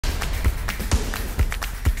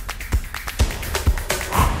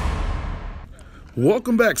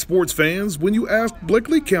Welcome back, sports fans. When you ask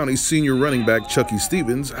Bleckley County senior running back Chuckie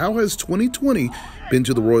Stevens how has 2020 been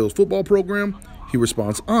to the Royals football program, he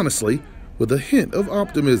responds honestly with a hint of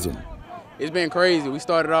optimism. It's been crazy. We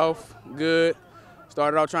started off good,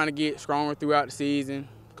 started off trying to get stronger throughout the season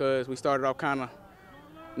because we started off kind of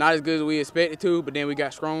not as good as we expected to, but then we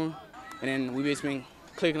got stronger, and then we've just been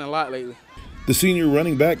clicking a lot lately. The senior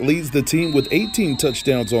running back leads the team with 18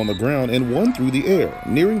 touchdowns on the ground and 1 through the air,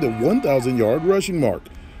 nearing the 1,000-yard rushing mark.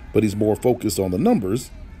 But he's more focused on the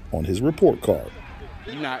numbers on his report card.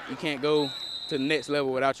 You can't go to the next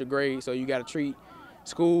level without your grades, so you got to treat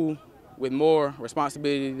school with more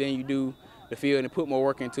responsibility than you do the field and put more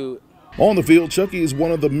work into it. On the field, Chuckie is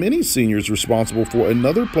one of the many seniors responsible for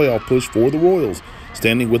another playoff push for the Royals,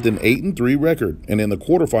 standing with an 8-3 record and in the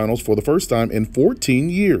quarterfinals for the first time in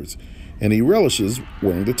 14 years. And he relishes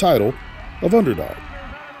wearing the title of underdog.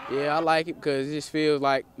 Yeah, I like it because it just feels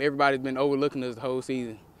like everybody's been overlooking us the whole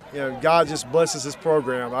season. You know, God just blesses this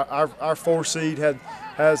program. Our 4 seed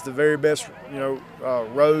has the very best,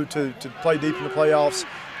 road to play deep in the playoffs.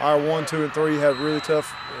 Our 1, 2, and 3 have really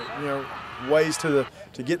tough, ways to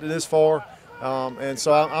get to this far. And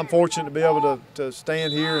so I'm fortunate to be able to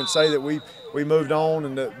stand here and say that we moved on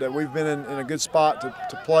and that we've been in a good spot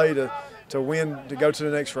to play to win, to go to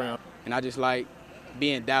the next round. And I just like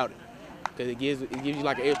being doubted because it gives you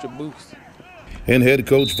like an extra boost. And head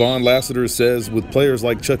coach Vaughn Lassiter says with players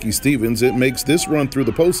like Chuckie Stevens, it makes this run through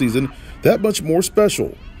the postseason that much more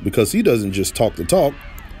special because he doesn't just talk the talk,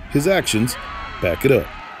 his actions back it up.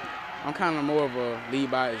 I'm kind of more of a lead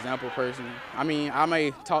by example person. I mean, I may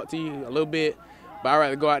talk to you a little bit, but I'd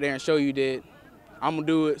rather go out there and show you that I'm going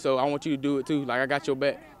to do it, so I want you to do it too. Like, I got your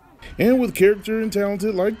back. And with character and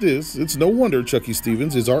talented like this, it's no wonder Chuckie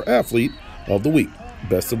Stevens is our athlete of the week.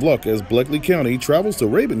 Best of luck as Bleckley County travels to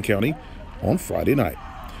Rabun County on Friday night.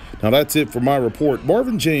 Now that's it for my report.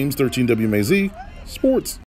 Marvin James, 13 WMAZ Sports.